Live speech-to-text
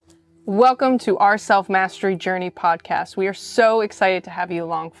Welcome to our Self-Mastery Journey podcast. We are so excited to have you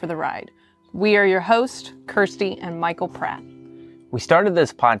along for the ride. We are your hosts, Kirsty and Michael Pratt. We started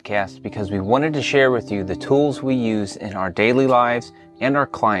this podcast because we wanted to share with you the tools we use in our daily lives and our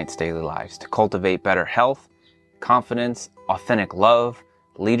clients' daily lives to cultivate better health, confidence, authentic love,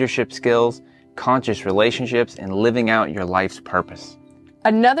 leadership skills, conscious relationships, and living out your life's purpose.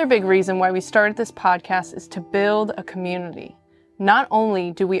 Another big reason why we started this podcast is to build a community. Not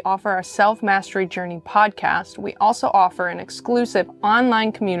only do we offer our Self-Mastery Journey podcast, we also offer an exclusive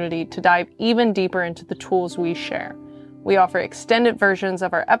online community to dive even deeper into the tools we share. We offer extended versions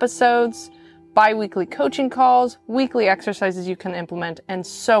of our episodes, bi-weekly coaching calls, weekly exercises you can implement, and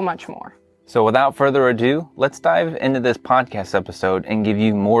so much more. So without further ado, let's dive into this podcast episode and give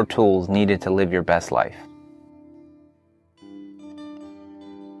you more tools needed to live your best life.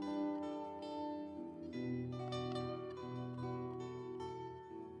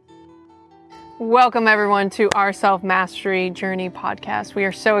 Welcome everyone to our Self-Mastery Journey podcast. We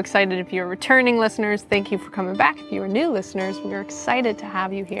are so excited if you're returning listeners. Thank you for coming back. If you are new listeners, we are excited to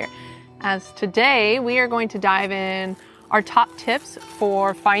have you here. As today, we are going to dive in our top tips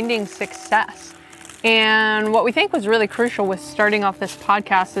for finding success. And what we think was really crucial with starting off this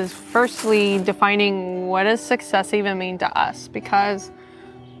podcast is firstly defining what does success even mean to us? Because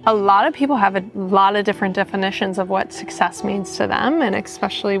a lot of people have a lot of different definitions of what success means to them, and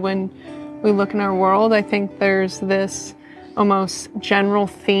especially when we look in our world, I think there's this almost general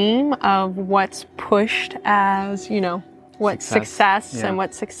theme of what's pushed as, what success and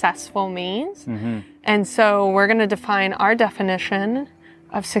what successful means. Mm-hmm. And so we're going to define our definition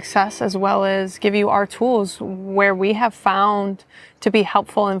of success as well as give you our tools where we have found to be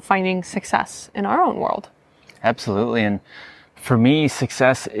helpful in finding success in our own world. Absolutely. And for me,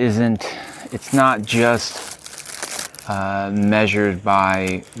 success it's not just measured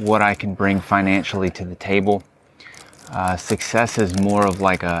by what I can bring financially to the table. Success is more of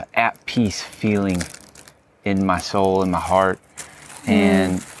like a at peace feeling in my soul, in my heart.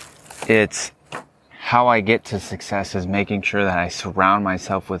 And it's how I get to success is making sure that I surround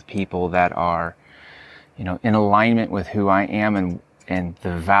myself with people that are, in alignment with who I am and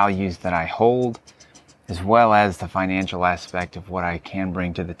the values that I hold, as well as the financial aspect of what I can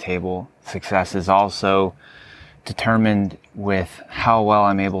bring to the table. Success is also determined with how well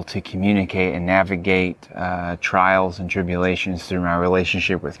I'm able to communicate and navigate trials and tribulations through my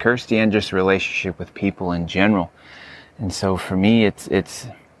relationship with Kirsty and just relationship with people in general. And so for me, it's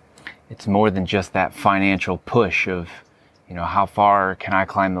more than just that financial push of, how far can I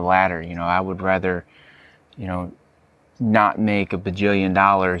climb the ladder? I would rather, not make $1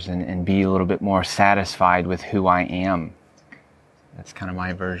 bajillion and be a little bit more satisfied with who I am. That's kind of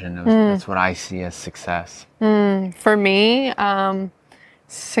my version of that's what I see as success. For me,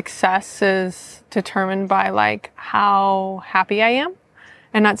 success is determined by how happy I am.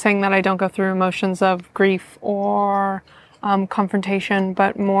 And not saying that I don't go through emotions of grief or confrontation,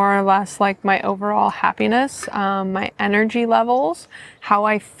 but more or less like my overall happiness, my energy levels, how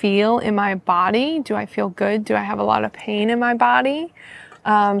I feel in my body. Do I feel good? Do I have a lot of pain in my body?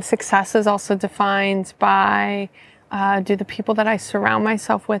 Success is also defined by do the people that I surround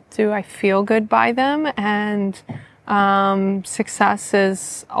myself with, do I feel good by them? And success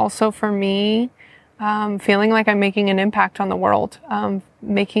is also for me feeling like I'm making an impact on the world,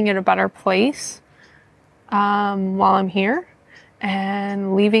 making it a better place while I'm here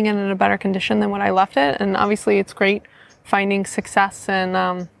and leaving it in a better condition than when I left it. And obviously it's great finding success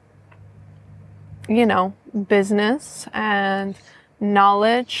in, business and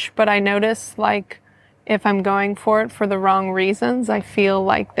knowledge. But I notice if I'm going for it for the wrong reasons, I feel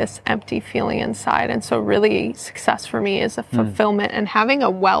like this empty feeling inside. And so really success for me is a fulfillment and having a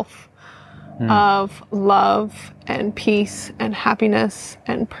wealth of love and peace and happiness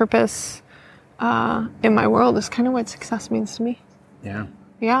and purpose in my world is kind of what success means to me. Yeah.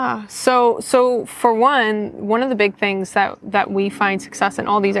 Yeah. So for one of the big things that we find success in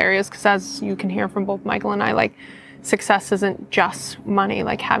all these areas, because as you can hear from both Michael and I, success isn't just money.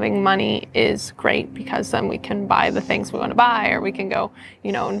 Having money is great because then we can buy the things we want to buy, or we can go,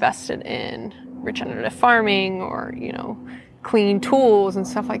 invest it in regenerative farming or, clean tools and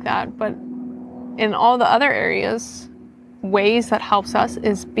stuff like that. But in all the other areas, ways that helps us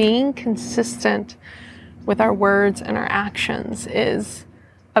is being consistent with our words and our actions is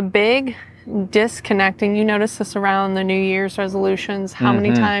a big disconnecting. You notice this around the New Year's resolutions, how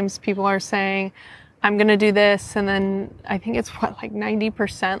many times people are saying, I'm going to do this, and then I think it's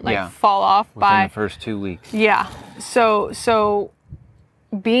 90% fall off within the first 2 weeks. Yeah. So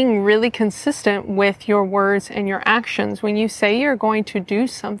being really consistent with your words and your actions. When you say you're going to do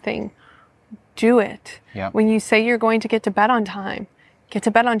something, do it. Yep. When you say you're going to get to bed on time, get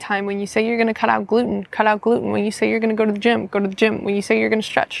to bed on time. When you say you're going to cut out gluten, cut out gluten. When you say you're going to go to the gym, go to the gym. When you say you're going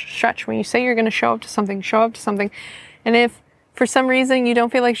to stretch, stretch. When you say you're going to show up to something, show up to something. And if for some reason you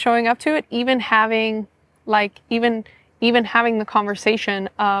don't feel like showing up to it, even having the conversation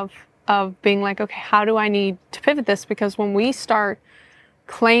of being like, okay, how do I need to pivot this? Because when we start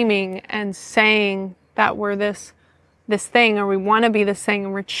claiming and saying that we're this thing, or we want to be this thing,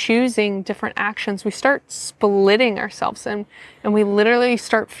 and we're choosing different actions, we start splitting ourselves, and we literally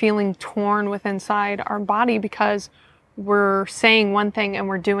start feeling torn within inside our body because we're saying one thing and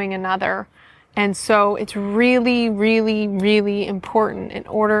we're doing another. And so it's really, really, really important in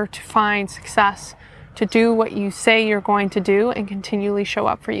order to find success to do what you say you're going to do and continually show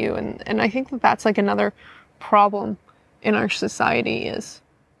up for you. And I think that that's like another problem in our society is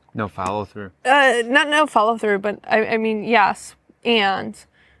no follow through. Not no follow through, but I mean, yes. And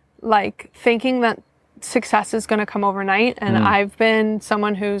like thinking that success is going to come overnight. And I've been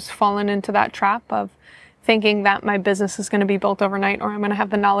someone who's fallen into that trap of thinking that my business is going to be built overnight, or I'm going to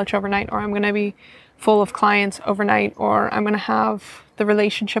have the knowledge overnight, or I'm going to be full of clients overnight, or I'm going to have the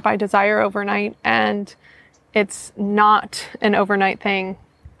relationship I desire overnight. And it's not an overnight thing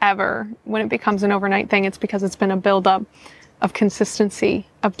ever. When it becomes an overnight thing, it's because it's been a buildup of consistency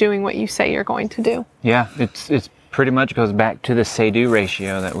of doing what you say you're going to do. Yeah, it's pretty much goes back to the say-do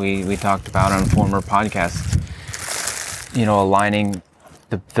ratio that we talked about on former podcasts. You know, aligning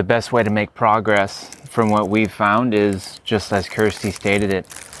the best way to make progress from what we've found is, just as Kirsty stated it,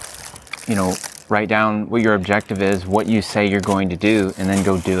 you know, write down what your objective is, what you say you're going to do, and then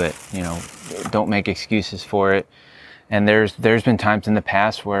go do it. You know, don't make excuses for it. And there's been times in the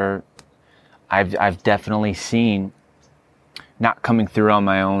past where I've definitely seen not coming through on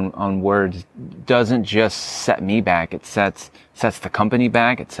my own words doesn't just set me back. It sets the company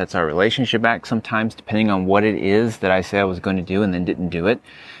back. It sets our relationship back sometimes, depending on what it is that I say I was going to do and then didn't do it.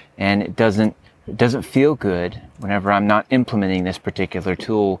 And it doesn't feel good whenever I'm not implementing this particular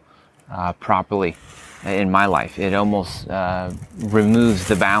tool properly in my life. It almost removes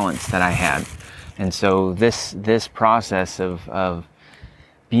the balance that I had. And so this process of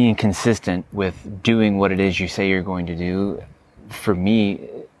being consistent with doing what it is you say you're going to do, for me,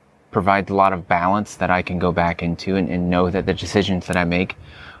 provides a lot of balance that I can go back into and know that the decisions that I make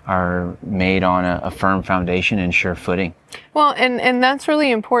are made on a firm foundation and sure footing. Well, and that's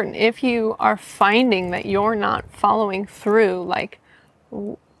really important. If you are finding that you're not following through, like,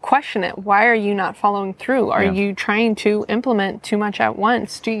 question it. Why are you not following through? Are you trying to implement too much at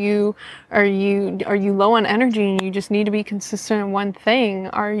once? Are you low on energy and you just need to be consistent in one thing?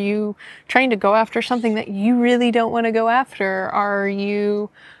 Are you trying to go after something that you really don't want to go after? Are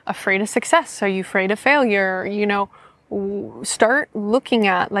you afraid of success? Are you afraid of failure? You know, start looking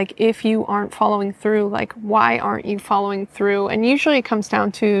at, like, if you aren't following through, like, why aren't you following through? And usually it comes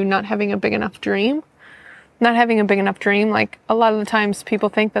down to not having a big enough dream. Not having a big enough dream. Like, a lot of the times people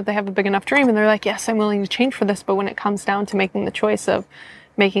think that they have a big enough dream and they're like, yes, I'm willing to change for this. But when it comes down to making the choice of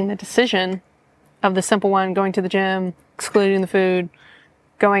making the decision of the simple one, going to the gym, excluding the food,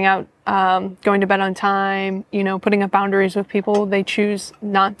 going out, going to bed on time, you know, putting up boundaries with people, they choose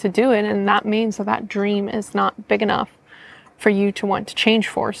not to do it. And that means that dream is not big enough for you to want to change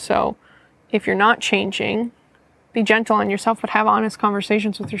for. So if you're not changing, be gentle on yourself, but have honest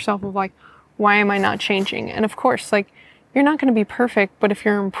conversations with yourself of like, why am I not changing? And of course, like, you're not going to be perfect, but if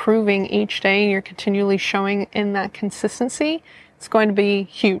you're improving each day and you're continually showing in that consistency, it's going to be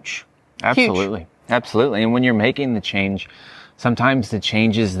huge. Absolutely. Huge. Absolutely. And when you're making the change, sometimes the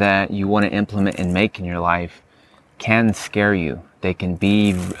changes that you want to implement and make in your life can scare you. They can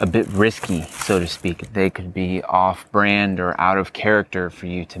be a bit risky, so to speak. They could be off-brand or out of character for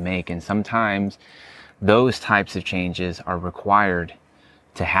you to make. And sometimes those types of changes are required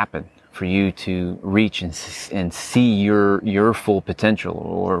to happen for you to reach and see your full potential,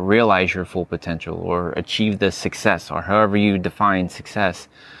 or realize your full potential, or achieve the success, or however you define success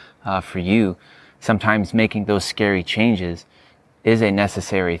for you. Sometimes making those scary changes is a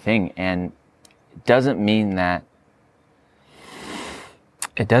necessary thing, and it doesn't mean that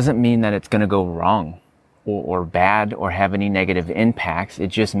it's going to go wrong or bad or have any negative impacts. It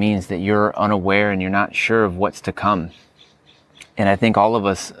just means that you're unaware and you're not sure of what's to come. And I think all of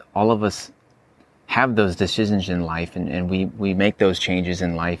us have those decisions in life, and we make those changes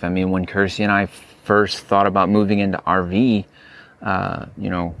in life. I mean, when Kirsty and I first thought about moving into RV,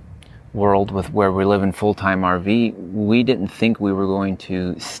 world with where we live in full-time RV, we didn't think we were going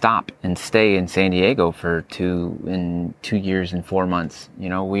to stop and stay in San Diego for 2 years and 4 months.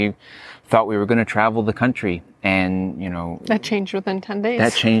 We thought we were going to travel the country, and that changed within 10 days.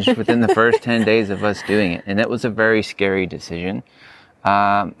 That changed within the first 10 days of us doing it, and it was a very scary decision.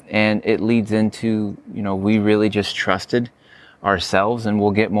 And it leads into, we really just trusted ourselves, and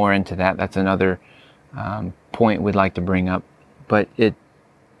we'll get more into that. That's another point we'd like to bring up. But it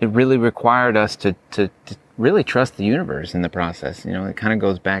really required us to really trust the universe in the process. It kind of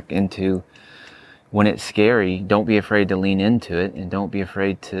goes back into, when it's scary, don't be afraid to lean into it, and don't be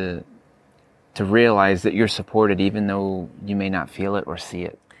afraid to realize that you're supported even though you may not feel it or see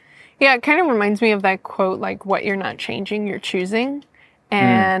it. Yeah, it kind of reminds me of that quote, like, what you're not changing, you're choosing.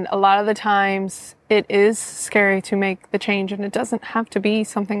 And a lot of the times it is scary to make the change, and it doesn't have to be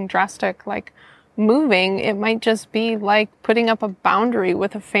something drastic like moving. It might just be like putting up a boundary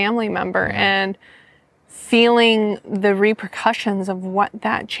with a family member and feeling the repercussions of what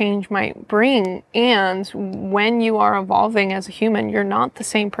that change might bring. And when you are evolving as a human, you're not the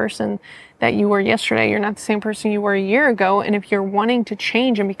same person that you were yesterday. You're not the same person you were a year ago. And if you're wanting to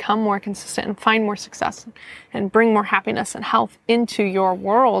change and become more consistent and find more success and bring more happiness and health into your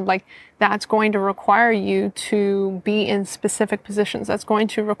world, like, that's going to require you to be in specific positions. That's going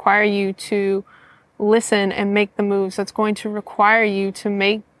to require you to listen and make the moves. That's going to require you to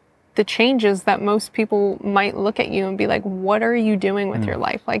make the changes that most people might look at you and be like, what are you doing with your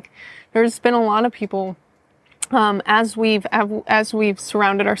life? Like, there's been a lot of people, as we've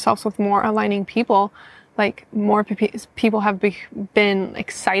surrounded ourselves with more aligning people, like, more people have been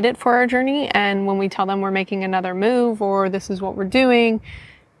excited for our journey. And when we tell them we're making another move or this is what we're doing,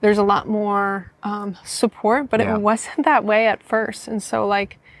 there's a lot more support, but it wasn't that way at first. And so,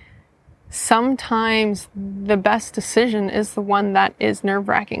 like, sometimes the best decision is the one that is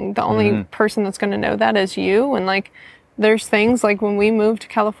nerve-wracking. The only person that's going to know that is you. And, like, there's things like when we moved to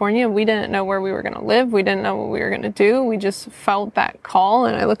California, we didn't know where we were going to live. We didn't know what we were going to do. We just felt that call.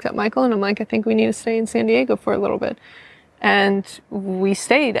 And I looked at Michael and I'm like, I think we need to stay in San Diego for a little bit. And we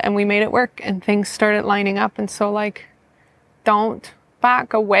stayed and we made it work, and things started lining up. And so, like, don't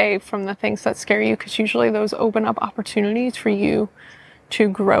back away from the things that scare you, because usually those open up opportunities for you to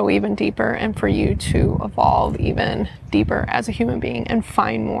grow even deeper and for you to evolve even deeper as a human being and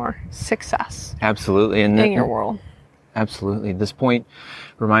find more success. Absolutely. And in your world. Absolutely. This point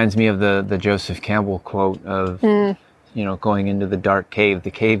reminds me of the Joseph Campbell quote of, going into the dark cave.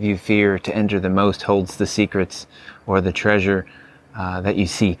 The cave you fear to enter the most holds the secrets or the treasure that you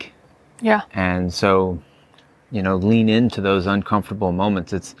seek. Yeah. And so, lean into those uncomfortable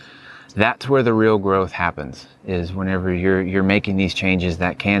moments. That's where the real growth happens, is whenever you're making these changes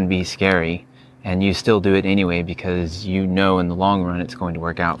that can be scary, and you still do it anyway because in the long run it's going to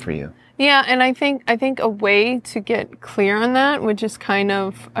work out for you. Yeah, and I think a way to get clear on that, which is kind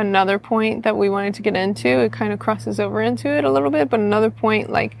of another point that we wanted to get into, it kind of crosses over into it a little bit, but another point,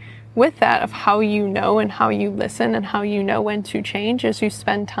 like, with that, of how you know and how you listen and how you know when to change, is you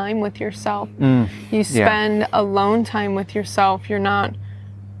spend time with yourself. You spend alone time with yourself. You're not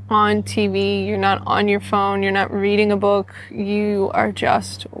on TV, you're not on your phone, you're not reading a book. You are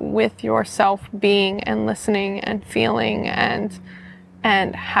just with yourself, being and listening and feeling and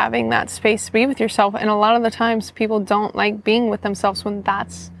having that space to be with yourself. And a lot of the times people don't like being with themselves when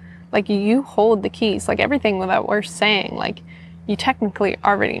that's, like, you hold the keys. Like, everything that we're saying, like, you technically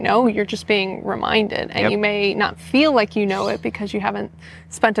already know, you're just being reminded. And you may not feel like you know it because you haven't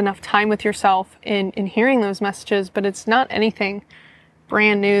spent enough time with yourself in hearing those messages, but it's not anything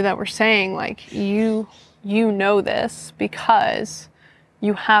brand new that we're saying. Like, you know this because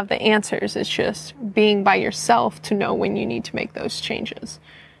you have the answers. It's just being by yourself to know when you need to make those changes.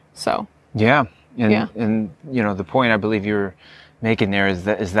 So and the point I believe you're making there is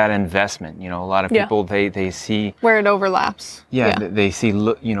that investment. A lot of people they see where it overlaps. They see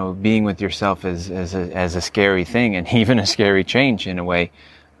being with yourself as a scary thing, and even a scary change in a way,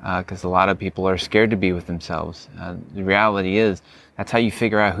 because a lot of people are scared to be with themselves. The reality is, that's how you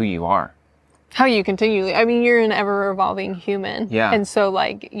figure out who you are. How you continually, you're an ever-evolving human. Yeah. And so,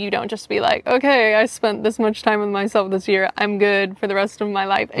 like, you don't just be like, okay, I spent this much time with myself this year, I'm good for the rest of my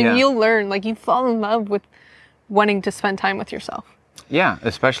life. And you'll learn, like, you fall in love with wanting to spend time with yourself. Yeah,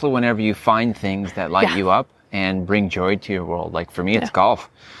 especially whenever you find things that light you up and bring joy to your world. Like, for me, it's golf.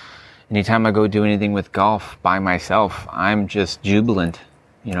 Anytime I go do anything with golf by myself, I'm just jubilant.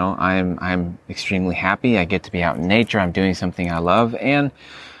 I'm extremely happy. I get to be out in nature. I'm doing something I love. And,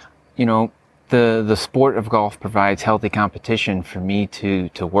 the sport of golf provides healthy competition for me to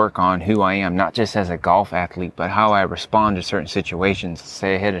work on who I am, not just as a golf athlete, but how I respond to certain situations.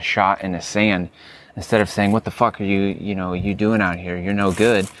 Say I hit a shot in the sand, instead of saying, what the fuck are you doing out here? You're no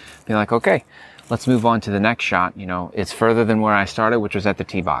good. Be like, okay, let's move on to the next shot. It's further than where I started, which was at the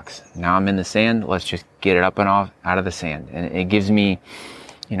tee box. Now I'm in the sand. Let's just get it up and off out of the sand. And it gives me,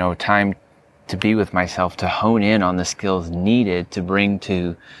 time to be with myself, to hone in on the skills needed to bring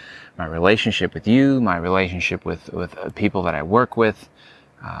to my relationship with you, my relationship with people that I work with,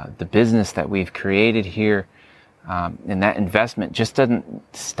 the business that we've created here. And that investment just doesn't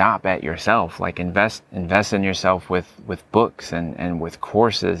stop at yourself. Like invest in yourself with books and with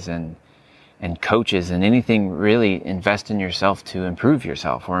courses and coaches and anything. Really invest in yourself to improve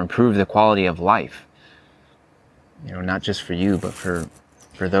yourself or improve the quality of life. Not just for you, but for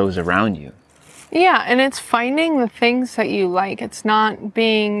those around you. Yeah, and it's finding the things that you like. It's not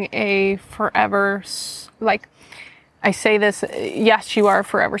being a forever, like I say this, yes, you are a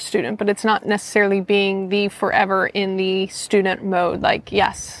forever student, but it's not necessarily being the forever in the student mode. Like,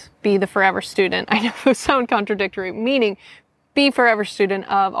 yes, be the forever student. I know those sound contradictory, meaning be forever student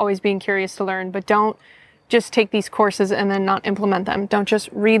of always being curious to learn, but don't just take these courses and then not implement them. Don't just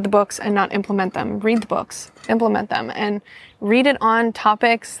read the books and not implement them. Read the books, implement them, and read it on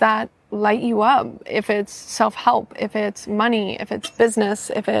topics that light you up. If it's self-help, if it's money, if it's business,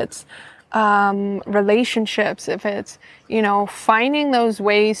 if it's relationships, if it's, finding those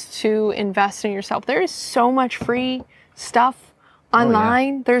ways to invest in yourself. There is so much free stuff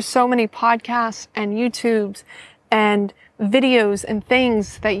online. Oh, yeah. There's so many podcasts and YouTubes and videos and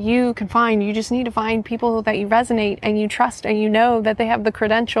things that you can find. You just need to find people that you resonate and you trust and you know that they have the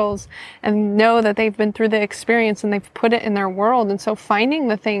credentials and know that they've been through the experience and they've put it in their world. And so finding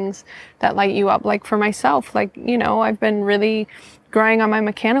the things that light you up, like for myself, I've been really growing on my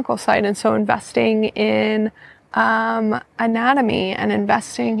mechanical side. And so investing in anatomy and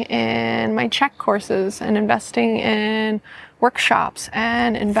investing in my check courses and investing in workshops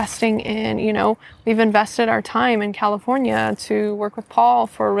and investing in, we've invested our time in California to work with Paul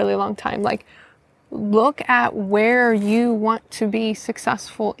for a really long time. Like, look at where you want to be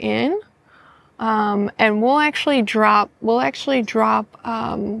successful in. And we'll actually drop,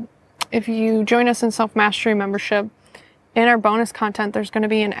 if you join us in Self-Mastery membership, in our bonus content, there's going to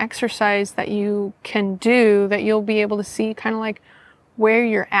be an exercise that you can do that you'll be able to see kind of like where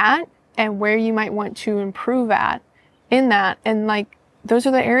you're at and where you might want to improve at in that. And like, those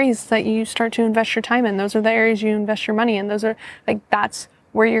are the areas that you start to invest your time in. Those are the areas you invest your money in. Those are like, that's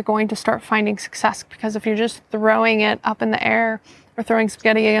where you're going to start finding success. Because if you're just throwing it up in the air or throwing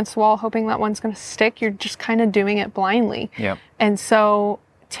spaghetti against the wall, hoping that one's going to stick, you're just kind of doing it blindly. Yep. And so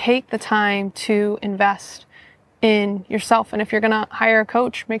take the time to invest in yourself. And if you're going to hire a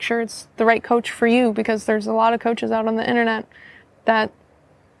coach, make sure it's the right coach for you, because there's a lot of coaches out on the internet that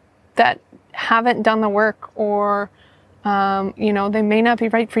haven't done the work, or they may not be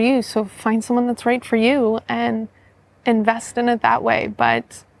right for you. So find someone that's right for you and invest in it that way.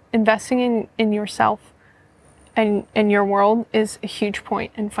 But investing in yourself and in your world is a huge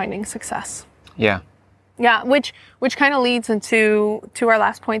point in finding success. Yeah. Yeah, which kind of leads into our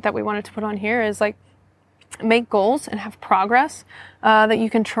last point that we wanted to put on here is like, make goals and have progress that you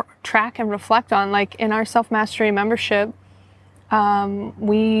can track and reflect on. Like in our Self-Mastery membership,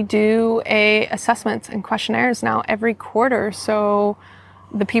 we do assessments and questionnaires now every quarter. So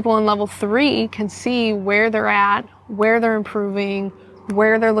the people in level 3 can see where they're at, where they're improving,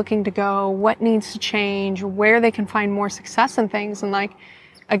 where they're looking to go, what needs to change, where they can find more success in things. And like,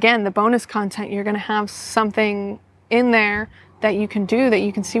 again, the bonus content, you're going to have something in there that you can do, that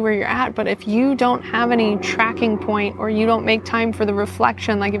you can see where you're at. But if you don't have any tracking point, or you don't make time for the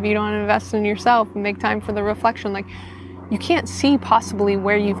reflection, like if you don't invest in yourself and make time for the reflection, like you can't see possibly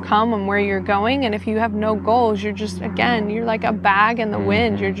where you've come and where you're going. And if you have no goals, you're just, again, you're like a bag in the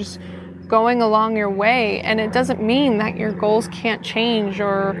wind. You're just going along your way. And it doesn't mean that your goals can't change,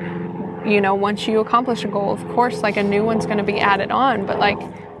 or, once you accomplish a goal, of course, like a new one's going to be added on. But like,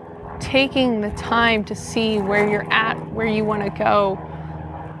 taking the time to see where you're at, where you want to go,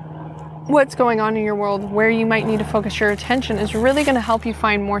 what's going on in your world, where you might need to focus your attention, is really going to help you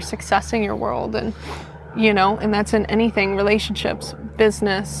find more success in your world. And, and that's in anything, relationships,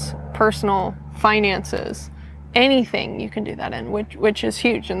 business, personal, finances, anything you can do that in, which is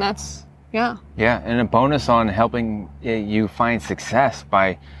huge. And that's, yeah. Yeah. And a bonus on helping you find success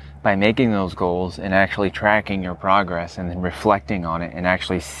by making those goals and actually tracking your progress and then reflecting on it and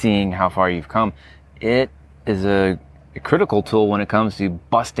actually seeing how far you've come. It is a critical tool when it comes to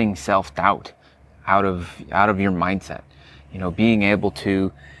busting self-doubt out of your mindset. Being able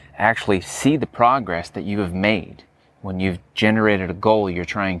to actually see the progress that you have made when you've generated a goal you're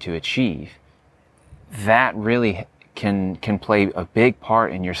trying to achieve, that really can play a big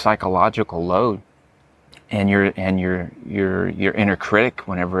part in your psychological load and your inner critic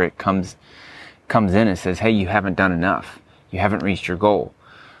whenever it comes in and says, hey, you haven't done enough, you haven't reached your goal.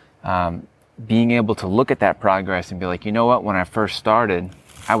 Being able to look at that progress and be like, you know what, when I first started,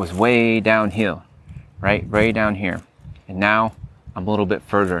 I was way downhill, right? Way down here. And now I'm a little bit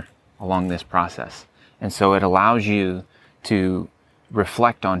further along this process. And so it allows you to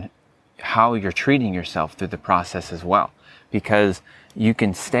reflect on how you're treating yourself through the process as well. Because you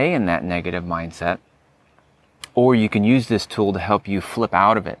can stay in that negative mindset, or you can use this tool to help you flip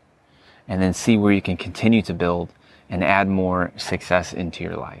out of it and then see where you can continue to build and add more success into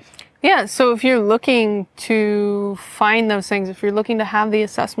your life. Yeah, so if you're looking to find those things, if you're looking to have the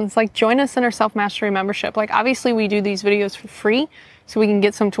assessments, like join us in our Self-Mastery membership. Like obviously we do these videos for free so we can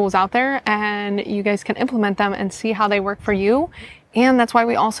get some tools out there and you guys can implement them and see how they work for you. And that's why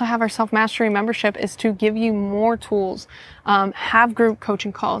we also have our Self-Mastery membership, is to give you more tools, have group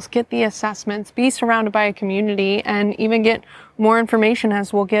coaching calls, get the assessments, be surrounded by a community, and even get more information,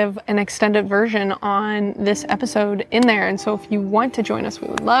 as we'll give an extended version on this episode in there. And so if you want to join us, we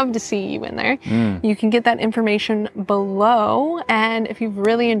would love to see you in there. You can get that information below. And if you've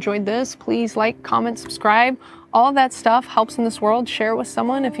really enjoyed this, please like, comment, subscribe. All of that stuff helps in this world. Share it with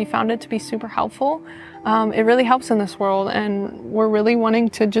someone if you found it to be super helpful. It really helps in this world, and we're really wanting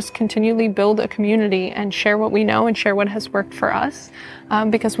to just continually build a community and share what we know and share what has worked for us,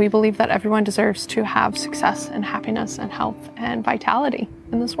 because we believe that everyone deserves to have success and happiness and health and vitality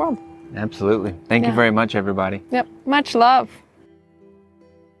in this world. Absolutely. Thank you very much, everybody. Yep. Much love.